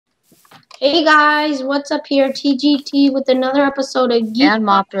Hey guys, what's up here? TGT with another episode of Geek And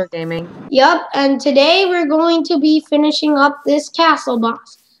GeekMod2 Gaming. Yup, and today we're going to be finishing up this castle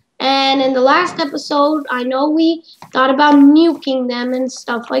boss. And in the last episode, I know we thought about nuking them and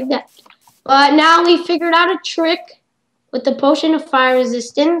stuff like that. But now we figured out a trick with the potion of fire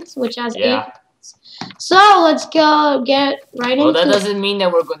resistance, which has 8. So let's go get right into it. Well, that doesn't mean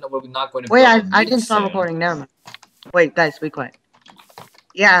that we're not going to. Wait, I didn't start recording. Never mind. Wait, guys, be quiet.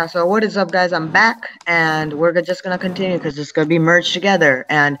 Yeah, so what is up, guys? I'm back, and we're just gonna continue because it's gonna be merged together.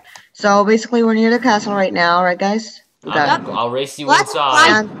 And so basically, we're near the castle right now, right, guys? I'll race you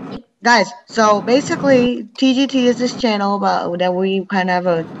inside. And, guys, so basically, TGT is this channel that we kind of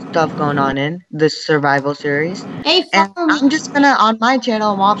have stuff going on in this survival series. Hey, and I'm just gonna on my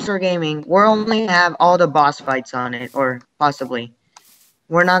channel, Mobster Gaming. We're only have all the boss fights on it, or possibly.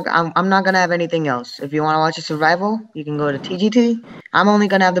 I'm not gonna have anything else. If you want to watch a survival, you can go to TGT. I'm only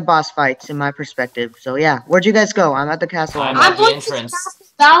gonna have the boss fights in my perspective. So yeah, where'd you guys go? I'm at the castle. I'm at the entrance. The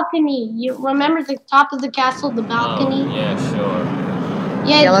balcony. You remember the top of the castle, the balcony? Oh, yeah, sure.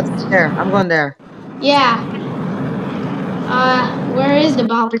 Yeah, let's go there. I'm going there. Yeah. Where is the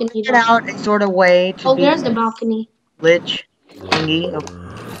balcony? Get out a sort of way to. Oh, there's the balcony. Lich thingy.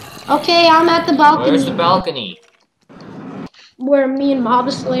 Okay, I'm at the balcony. Where's the balcony? Where me and Mob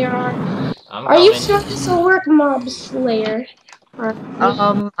Slayer are. Are you sure this will work, Mob Slayer?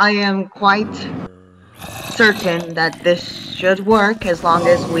 I am quite certain that this should work as long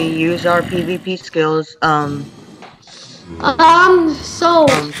as we use our PvP skills. What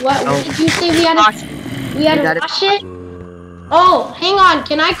did you say we had to rush it? Oh, hang on.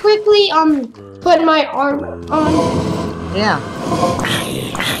 Can I quickly put my armor on? Yeah.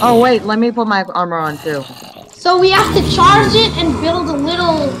 Oh wait, let me put my armor on too. So we have to charge it and build a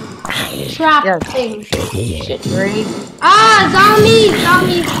little trap thing. Shit. Zombies!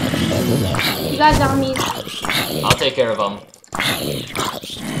 Zombies! You got zombies. I'll take care of them.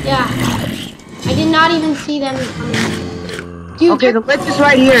 Yeah. I did not even see them coming. Dude, okay, the lift is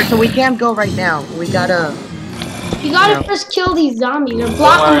right here, so we can't go right now. We gotta... You gotta first kill these zombies. They're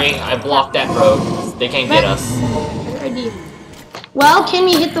blocking. Don't worry, I blocked that road. They can't get us. Well, can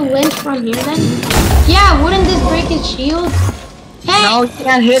we hit the winch from here then? Yeah, wouldn't this break his shield? Hey! No, you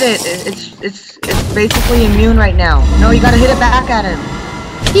can't hit it. It's basically immune right now. No, you gotta hit it back at him.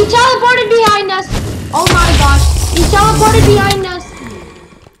 He teleported behind us. Oh my gosh. He teleported behind us.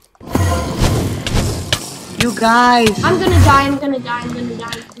 You guys. I'm gonna die.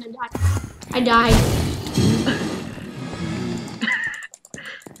 I died.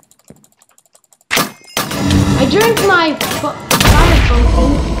 I drank my fire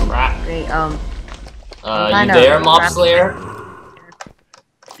potion. Okay, you there, Mob Slayer?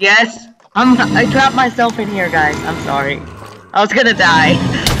 Yes. I trapped myself in here, guys. I'm sorry. I was gonna die.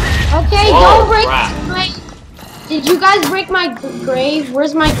 Okay, don't break my... Did you guys break my grave?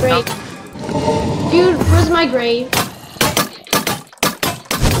 Where's my grave? Dude, where's my grave?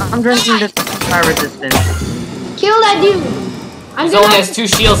 I'm drinking this fire resistance. Kill that dude. He only has 2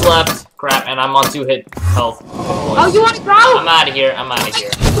 shields left. Crap, and I'm on 2 hit health. Oh, you wanna go? I'm out of here.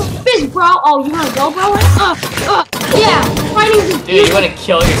 Fish, bro. Oh, you wanna go, bro? Yeah. Fighting this dude, you wanna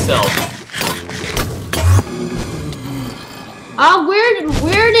kill yourself.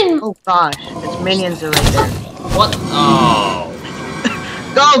 Where did... Oh gosh, its minions are right there. What? Oh.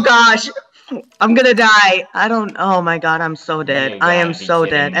 Oh gosh. I'm gonna die. Oh my god, I'm so dead. I am so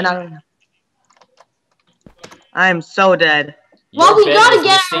dead. And I'm so dead. Well, we gotta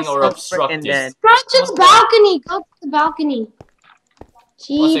get or obstructed. Go to the balcony. Go to the balcony.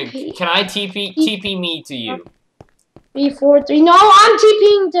 TP. Can I TP me to you? 3, 4, 3. No, I'm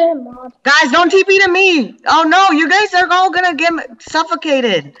TPing to him. Guys, don't TP to me. Oh no, you guys are all gonna get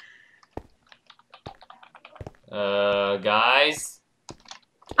suffocated. Guys.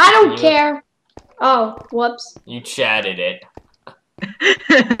 I don't care. Oh, whoops. You chatted it.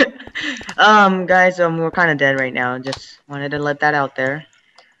 Guys, we're kind of dead right now. Just wanted to let that out there.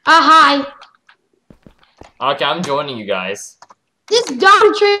 Hi. Okay, I'm joining you guys. This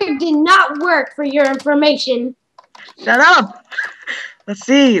dumb trick did not work, for your information. Shut up. Let's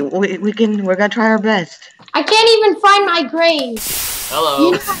see. We're gonna try our best. I can't even find my grave. Hello.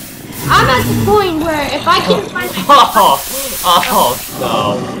 You know, I'm at the point where if I can find. Oh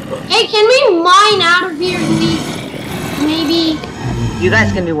no. Hey, can we mine out of here, please? Maybe. You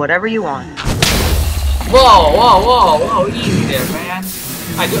guys can do whatever you want. Whoa, easy there, man.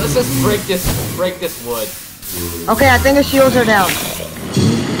 Alright, let's just break this wood. Okay, I think the shields are down.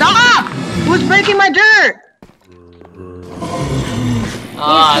 Stop! Who's breaking my dirt?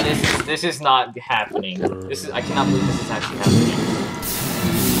 This is not happening. I cannot believe this is actually happening.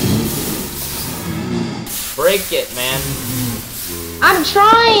 Break it, man. I'm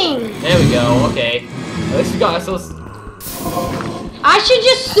trying. There we go. Okay. At least we got so. I should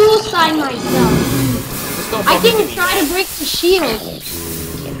just suicide myself. Just don't I bump into can me, try man. to break the shield.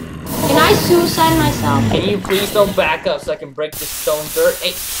 Can I suicide myself? Can you please don't back up so I can break this stone dirt?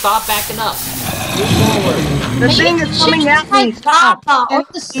 Hey, stop backing up. Move forward. The thing is coming at me. Stop. Lava.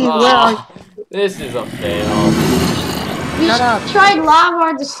 Where are you? This is a fail. We Shut up. should try lava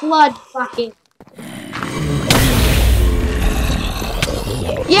or the sludge bucket.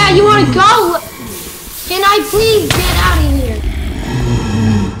 Yeah, you wanna go? Can I please get out of here?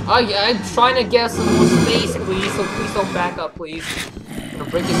 I'm trying to get some more space, please, so please don't back up, please. I'm gonna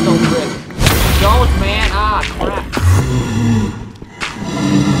break this stone brick. Don't, man. Ah, crap.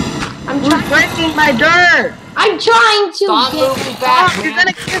 Who's breaking my dirt? I'm trying to Stop get moving back, You're man.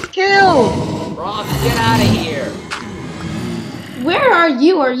 gonna get killed. Ross, get out of here. Where are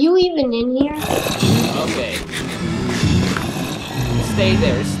you? Are you even in here? Okay. Just stay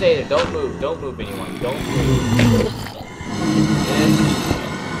there. Just stay there. Don't move. Don't move, anyone. Don't move.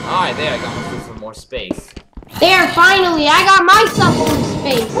 Alright, there. I got myself some more space. There, finally, I got myself some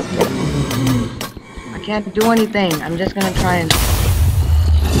space. I can't do anything. I'm just gonna try and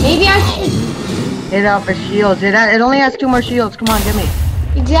Maybe I should. hit out the shields. It only has 2 more shields. Come on, give me.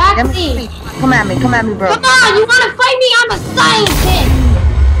 Give Exactly. me. Come at me, bro. Come on, you wanna fight me? I'm a scientist.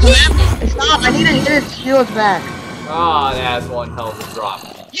 Jesus. Stop! I need to hit his shields back. Ah, that's one hell of a drop.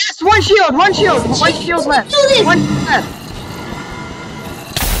 Yes, one shield left. One shield left.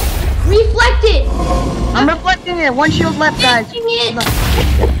 Reflect it. I'm reflecting it. One shield left, guys. Reflecting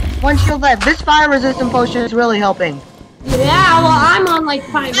it. One shield left. This fire resistant potion is really helping. Yeah, well, I'm on like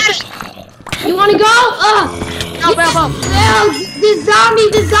 5. You wanna go? Help.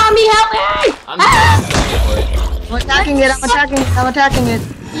 The zombie, help me! I'm I'm attacking it.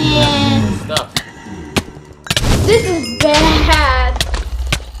 Yeah, stuck. this is bad.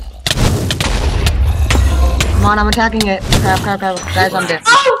 Come on, I'm attacking it. Crap. Guys, I'm dead.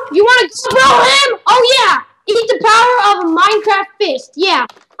 Oh, you wanna throw him? Oh yeah! Eat the power of a Minecraft fist. Yeah.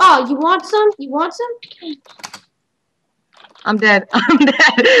 Oh, you want some? I'm dead.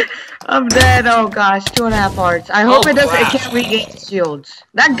 I'm dead. Oh gosh, 2.5 hearts. I hope it can't regain shields.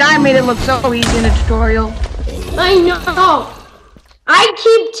 That guy made it look so easy in the tutorial. I know. I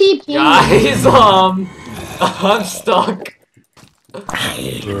keep TPing. Guys, I'm stuck.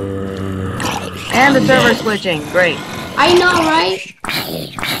 And the server's glitching. Great. I know, right?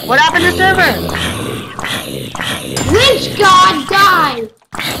 What happened to the server? Lynch God, die!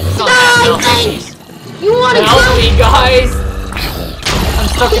 Die, Lynch! You wanna Help kill me, guys! I'm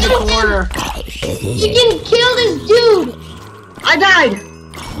stuck in the corner. You can kill this dude! I died.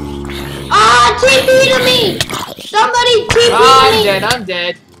 Ah, TP to me! Somebody TP to me! I'm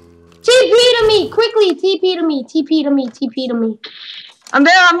dead. TP to me! Quickly, TP to me. I'm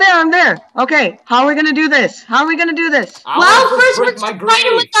there. Okay, how are we gonna do this? I Well, want to first we're break my gonna fight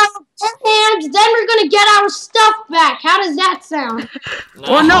him grave. with our bare hands, then we're gonna get our stuff back. How does that sound?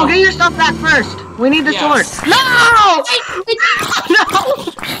 Well, no, get your stuff back first. We need the sword. Yes. No! Wait,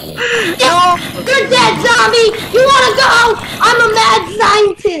 No! you're dead, zombie! You wanna go? I'm a mad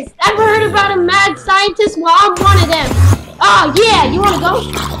scientist! Ever heard about a mad scientist? Well, I'm one of them. Oh, yeah, you wanna go?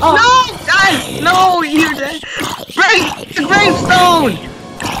 Oh. No! Guys! No! You're dead! Break the gravestone!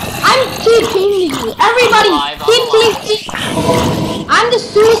 I'm TPing you. Everybody, keep. I'm the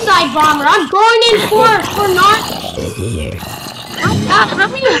suicide bomber. I'm going in for not.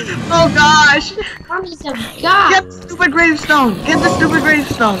 Oh gosh! Armies of God. Get the stupid gravestone! Get the stupid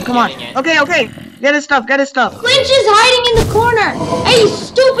gravestone! Come on! Okay. Get his stuff, Lynch is hiding in the corner. Hey,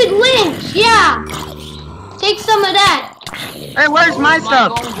 stupid Lynch! Yeah. Take some of that. Hey, where's my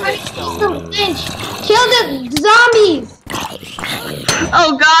stuff? Lynch, kill the zombies.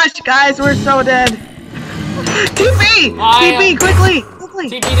 Oh gosh, guys, we're so dead. TP! TP, quickly!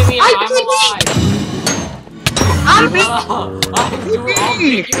 TP to me, I'm I'm alive. I'll take you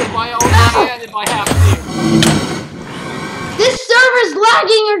with my own hand if I have to. This server's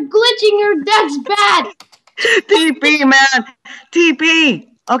lagging or glitching or that's bad. TP, man! TP!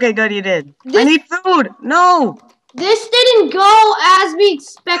 Okay, good, you did. I need food! No! This didn't go as we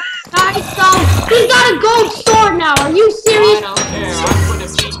expected, guys, so he's got a gold sword now. Are you serious? I don't care. I'm gonna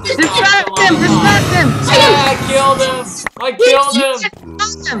beat this Distract him!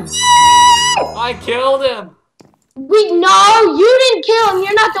 I killed him! No, you didn't kill him.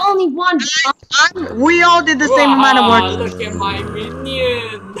 You're not the only one. We all did the same amount of work. Look at my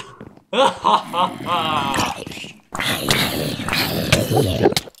minion!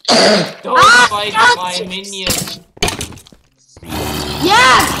 Don't fight my minion!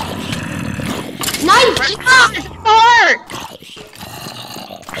 Yes! Knife Ah, it's hard!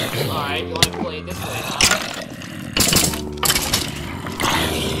 Alright, you wanna play it this way, huh?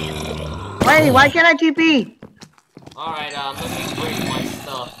 Wait, why can't I TP? Alright, let me break my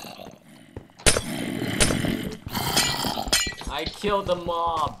stuff. I killed the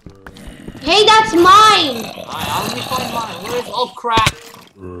mob. Hey, that's mine! Alright, let me find mine. Where is... Oh, crap!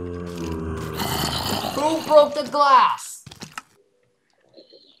 Who broke the glass?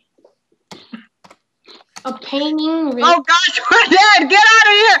 A painting. Oh gosh, we're dead! Get out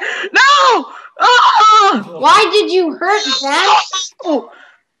of here! No! Oh! Why did you hurt them? Oh!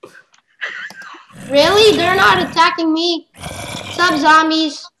 Really? They're not attacking me. Sub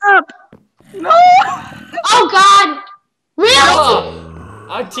zombies. Stop! No! Oh God! Really?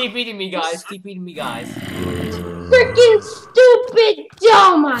 Oh, TP to me, guys. TP to me, guys. Freaking stupid!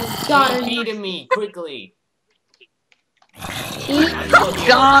 Oh my God! TP to me, quickly. Oh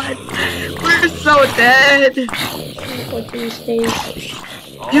God! We're so dead!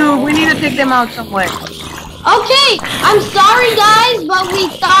 Dude, we need to take them out some way. Okay, I'm sorry guys, but we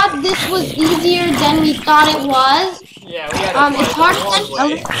thought this was easier than we thought it was. Yeah, we had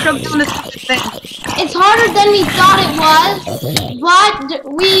It's harder than we thought it was,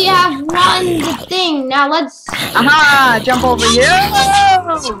 but we have won the thing. Now let's Aha! Jump over you!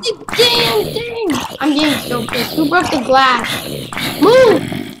 damn thing! I'm getting so pissed. Who broke the glass? Move!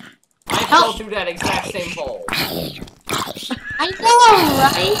 I fell through that exact same hole. I know,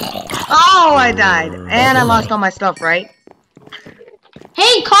 right? Oh, I died. And I lost all my stuff, right?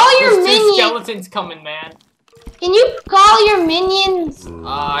 Hey, call your There's two minions. skeletons coming, man. Can you call your minions?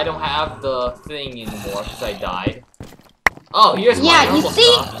 I don't have the thing anymore because I died. Oh, here's my Yeah, you normal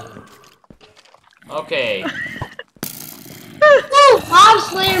see? stuff. Okay, Move, Bob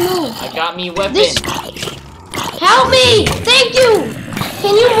Slayer, move. I got me weapons. This- Help me! Thank you!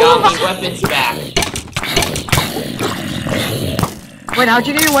 Can you I got me move? weapons back. Wait, how'd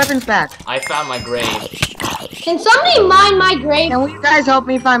you get your weapons back? I found my grave. Can somebody mine my grave? Can you guys help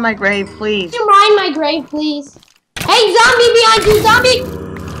me find my grave, please? Can you mine my grave, please? Hey, zombie behind you, zombie!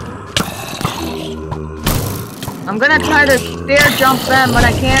 I'm gonna try to stair jump them, but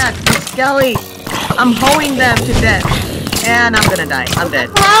I can't. The skellies. I'm hoeing them to death. And I'm gonna die. I'm dead.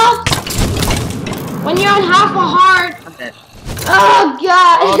 Help! When you're on half a heart. I'm dead. Oh,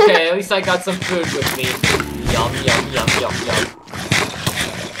 God. Okay, at least I got some food with me. Yum, yum, yum, yum, yum.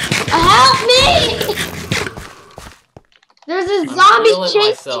 Help me! There's a zombie healing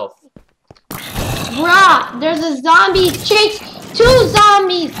chase. myself. Bruh, there's a zombie chase. 2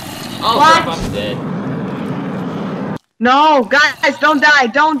 zombies. Oh, What? crap, I'm dead. No, guys, don't die.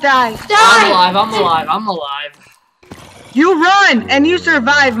 Don't die. I'm Die! alive, I'm alive, I'm alive. You run and you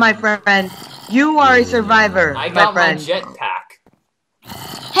survive, my friend. You are a survivor, I my got my friend. jetpack.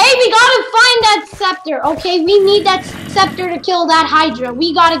 Hey, we gotta find that scepter, okay? We need that scepter to kill that Hydra.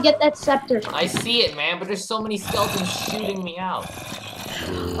 We gotta get that scepter. I see it, man, but there's so many skeletons shooting me out.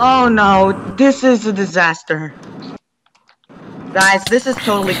 Oh no, this is a disaster. Guys, this is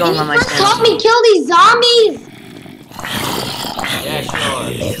totally Can going you on my first channel. help me kill these zombies? Yeah,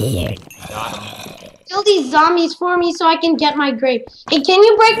 sure. Got him. Kill these zombies for me so I can get my grave. Hey, can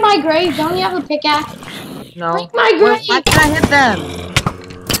you break my grave? Don't you have a pickaxe? No. Break my Why grave! can't I hit them?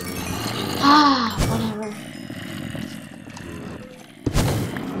 Ah, whatever.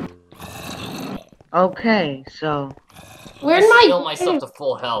 Okay, so... Where'd I my heal myself to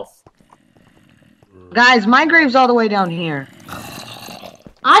full health. Guys, my grave's all the way down here.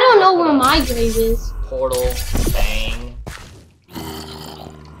 I don't know where my grave is. Portal, bang,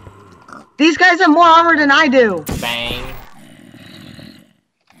 These guys have more armor than I do. bang.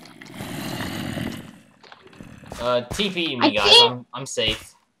 TP I me, guys. can't- I'm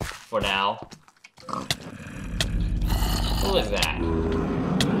safe for now. Who is that?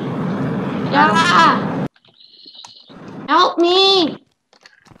 Ah! Help me!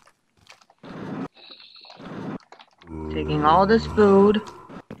 Taking all this food.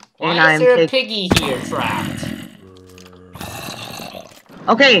 Why And is I'm there a taking... piggy here trapped?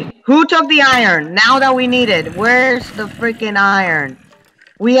 Okay, who took the iron? Now that we need it. Where's the freaking iron?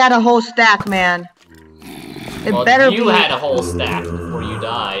 We had a whole stack, man. It Well, better you be... had a whole stack before you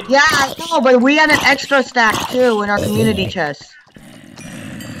died. Yeah, I know, but we had an extra stack too in our community chest.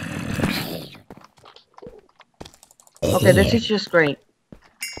 Okay, this is just great.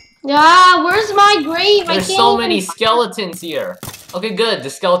 Ah, where's my grave? I There's can't so even many find- skeletons here. Okay, good. The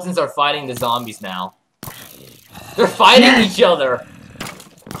skeletons are fighting the zombies now. They're fighting each other.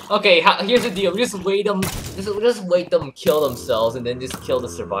 Okay, here's the deal. We just wait them. Just wait them kill themselves, and then just kill the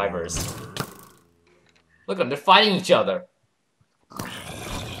survivors. Look at them. They're fighting each other.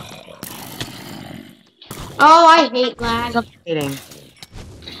 Oh, I hate lag. Suffocating.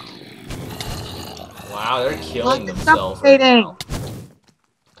 Wow, they're killing Like, themselves right now.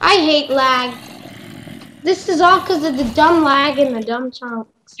 I hate lag. This is all because of the dumb lag and the dumb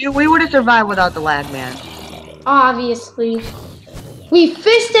chunks. Dude, we would have survived without the lag, man. Obviously. We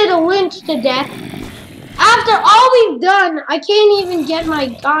fisted a lynch to death. After all we've done, I can't even get my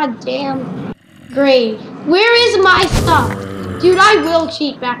goddamn grave. Where is my stuff? Dude, I will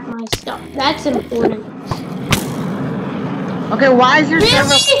cheat back my stuff. That's important. Okay, why is your server...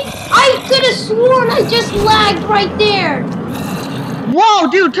 Really? I could have sworn I just lagged right there. Whoa,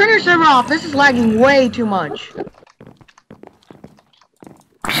 dude, turn your server off. This is lagging way too much.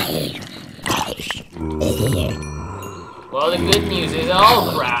 Well, the good news is,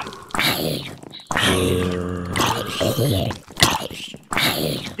 oh crap.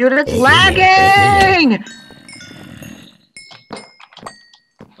 Dude, it's lagging!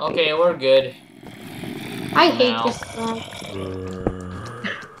 Okay, we're good. I hate Now. this lag.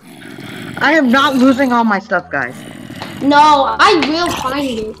 I am not losing all my stuff, guys. No, I will find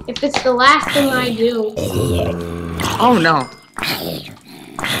it if it's the last thing I do. Oh, no.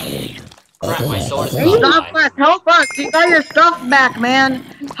 Crap, my sword's Hey, not stop alive. us! Help us! You got your stuff back, man!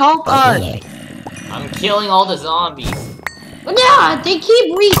 Help us! I'm killing all the zombies. Yeah, they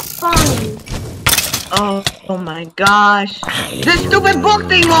keep respawning. Oh my gosh. This stupid book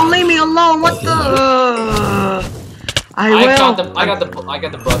thing won't leave me alone. What the? I got the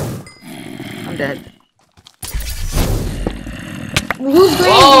book. I'm dead. Who's great?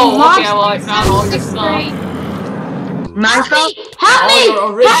 Whoa, okay, well, I found all your stuff. My Help stuff? me! Help All me!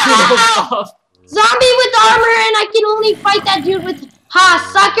 your original Ah! stuff. Zombie with armor, and I can only fight that dude with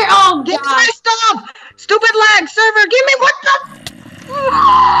sucker. Oh Give me my god! stuff! Stupid lag server! Give me what the?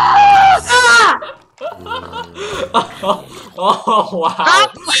 Ah! Oh wow.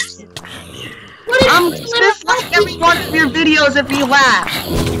 Stop! What is I'm this just like every one of your videos if you lag.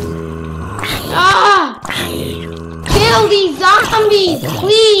 Ah! Kill these zombies,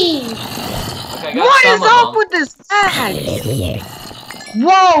 please! Okay, I got What some is of up them. with this lag?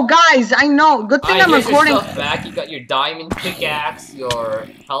 Whoa, guys! I know. Good thing Alright, I'm here's recording. your stuff back. You got your diamond pickaxe, your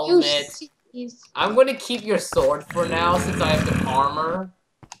You helmet. serious? I'm gonna keep your sword for now since I have the armor.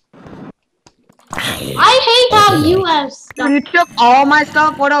 I hate how you have stuff. You took all my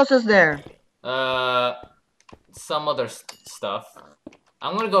stuff? What else is there? Some other stuff.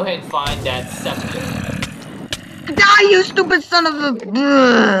 I'm gonna go ahead and find that scepter. Die, you stupid son of a...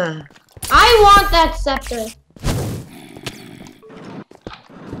 Ugh. I want that scepter.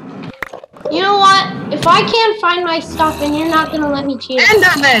 You know what? If I can't find my stuff and you're not gonna let me cheat.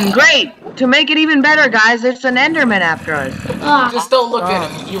 Enderman! Great! To make it even better, guys, there's an Enderman after us. Just don't look at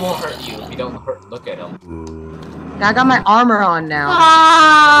him. He won't hurt you if you don't look at him. I got my armor on now.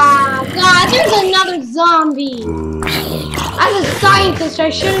 Ah, God, there's another zombie. As a scientist, I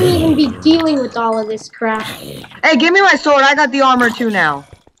shouldn't even be dealing with all of this crap. Hey, give me my sword. I got the armor too now.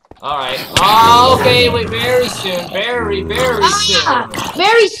 Alright. Oh, okay, wait, very soon. Very soon.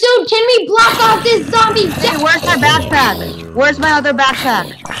 Very soon, can we block off this zombie? Hey, where's my backpack? Where's my other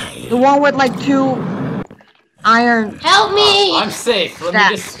backpack? The one with like 2 iron. Help me! I'm safe. Let me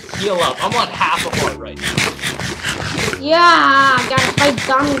just heal up. I'm on half a heart right now. Yeah, gotta fight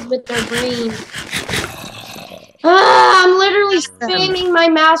zombies with their brains. I'm literally spamming my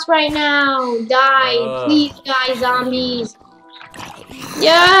mouse right now. Die, please die, zombies.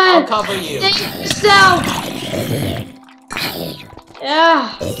 Yeah. I'll cover you. Save yourself.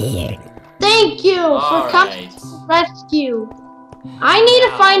 Yeah. Thank you for coming to the rescue. I need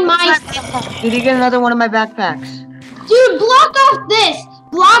to find my stuff. Did you get another one of my backpacks? Dude, block off this.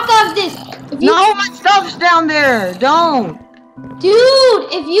 Block off this. If you No, my stuff's down there. Don't. Dude,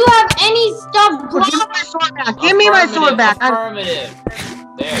 if you have any stuff, Give me my sword back. Give me my sword back. Affirmative.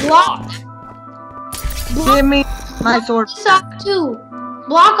 There, Block. Give me my sword This up too.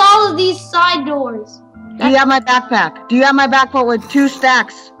 Block all of these side doors. Do you have my backpack? Do you have my backpack with 2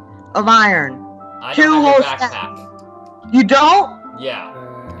 stacks of iron? I 2 don't whole have your stacks. backpack. You don't? Yeah.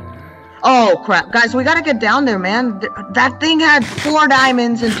 Oh crap, guys, we gotta get down there, man. That thing had 4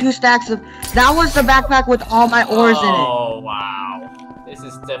 diamonds and 2 stacks of. That was the backpack with all my ores in it. Oh wow. This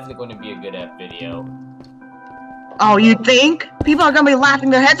is definitely going to be a good video. Oh, you think? People are gonna be laughing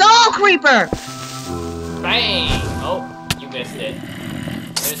their heads. Oh, creeper! Bang! Oh, you missed it.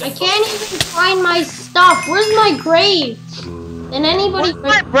 I can't even find my stuff. Where's my grave? Did anybody? Where's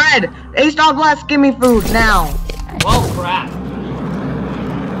my bread? Ace Dog Blast, give me food now. Oh crap.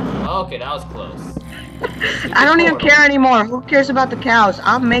 Okay, that was close. I don't even care anymore. Who cares about the cows?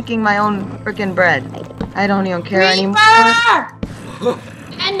 I'm making my own freaking bread. I don't even care anymore. Creeper!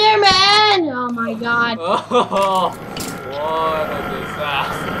 Enderman! Oh my god. Oh, what a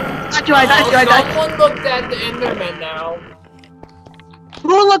disaster. I got you. Someone looked at the Enderman now.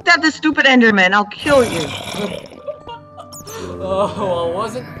 Who looked at the stupid Enderman? I'll kill you. Oh, well, it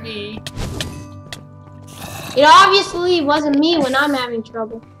wasn't me. It obviously wasn't me when I'm having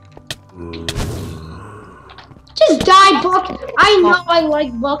trouble. Just die, book. I know I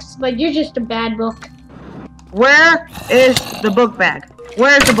like books, but you're just a bad book. Where is the book bag?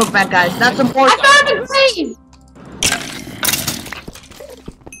 Where's the book bag, guys? That's important. I found a grave!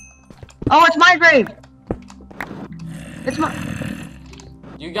 Oh, it's my grave. It's my...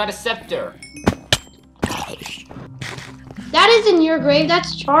 You got a scepter. That isn't your grave,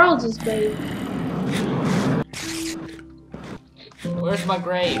 that's Charles's grave. Where's my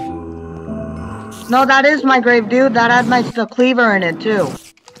grave? No, that is my grave, dude. That had my cleaver in it, too.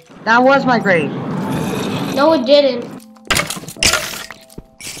 That was my grave. No, it didn't.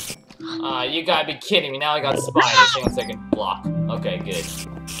 You gotta be kidding me. Now I got spiders. Hang on a second. Block. Okay, good.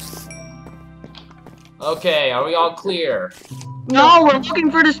 Okay, are we all clear? No, we're looking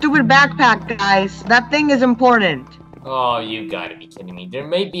for the stupid backpack, guys. That thing is important. Oh, you gotta be kidding me. There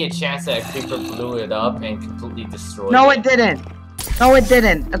may be a chance that a creeper blew it up and completely destroyed No, it. it didn't. No, it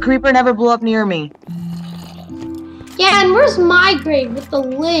didn't. A creeper never blew up near me. Yeah, and where's my grave with the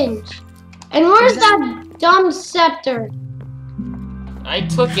lynch? And where's that dumb scepter? I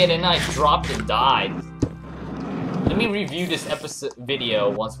took it and I dropped and died. Let me review this video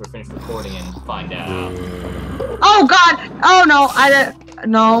once we're finished recording and find out. Oh God! Oh no!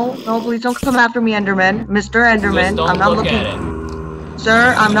 No, please don't come after me, Enderman. Mr. Enderman, Just don't I'm not look looking at it.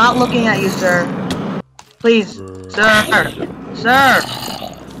 Sir, I'm not looking at you, sir. Please, sir. Sir.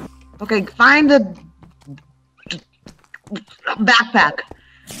 Okay, find the backpack.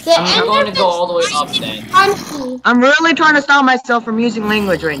 I'm going to go all the way up then. I'm really trying to stop myself from using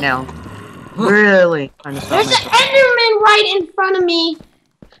language right now. Really trying to stop There's myself. an Enderman right in front of me.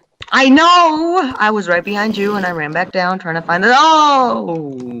 I know! I was right behind you and I ran back down trying to find it. Oh!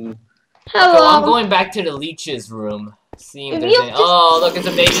 Hello. Okay, well, I'm going back to the leech's room. See if there's any. Oh, look, it's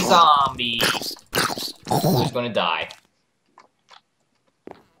a baby zombie. Who's gonna die?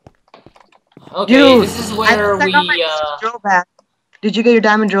 Okay, Dude, this is where I got my drill back. Did you get your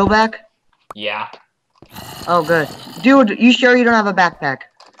diamond drill back? Yeah. Oh, good. Dude, you sure you don't have a backpack?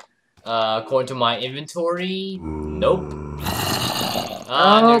 According to my inventory, nope.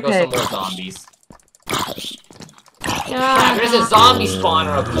 Oh, there goes okay. some more zombies. Crap, there's a zombie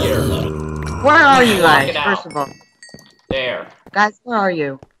spawner up here. Where are you Knock guys, it out. first of all? There. Guys, where are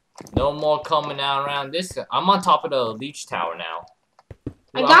you? No more coming out around this. I'm on top of the leech tower now.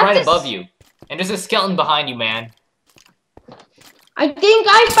 I Ooh, got I'm right this. above you. And there's a skeleton behind you, man. I think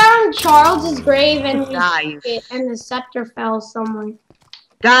I found Charles's grave and Guys. the scepter fell somewhere.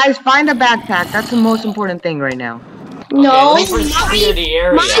 Guys, find a backpack. That's the most important thing right now. No, Okay, at least we're clear the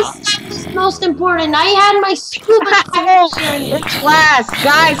area. my stuff is most important. I had my scuba It's glass.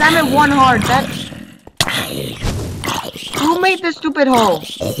 Guys, I'm at 1 heart. Who made this stupid hole?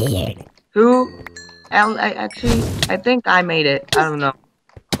 Who? Actually, I think I made it. I don't know.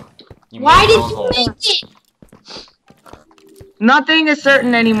 Why did you make it? Nothing is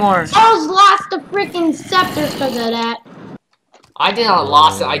certain anymore. Charles lost the freaking scepter because of that. I did not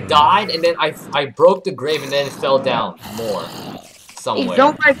lost it. I died, and then I broke the grave, and then it fell down more somewhere. Hey,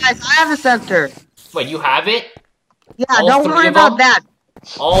 don't worry, guys. I have a scepter. Wait, you have it? Yeah, All don't three worry of about them? that.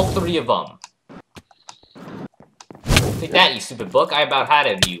 All 3 of them. Take that, you stupid book. I about had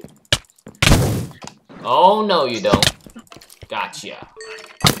it of you. Oh, no, you don't. Gotcha.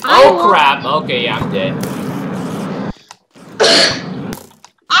 Oh, crap. Okay, yeah, I'm dead.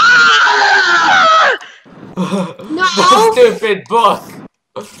 No! Stupid book.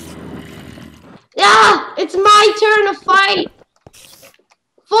 Yeah, it's my turn to fight.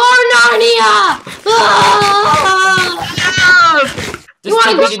 For Narnia! Ah! Just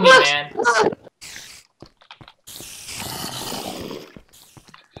keep hitting me, man.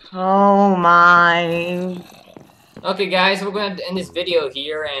 Oh my. Okay, guys, we're going to end this video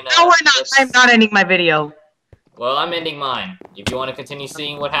here, and No, we're not. I'm not ending my video. well, I'm ending mine. If you want to continue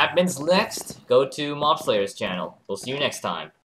seeing what happens next, go to Mob Slayer's channel. We'll see you next time.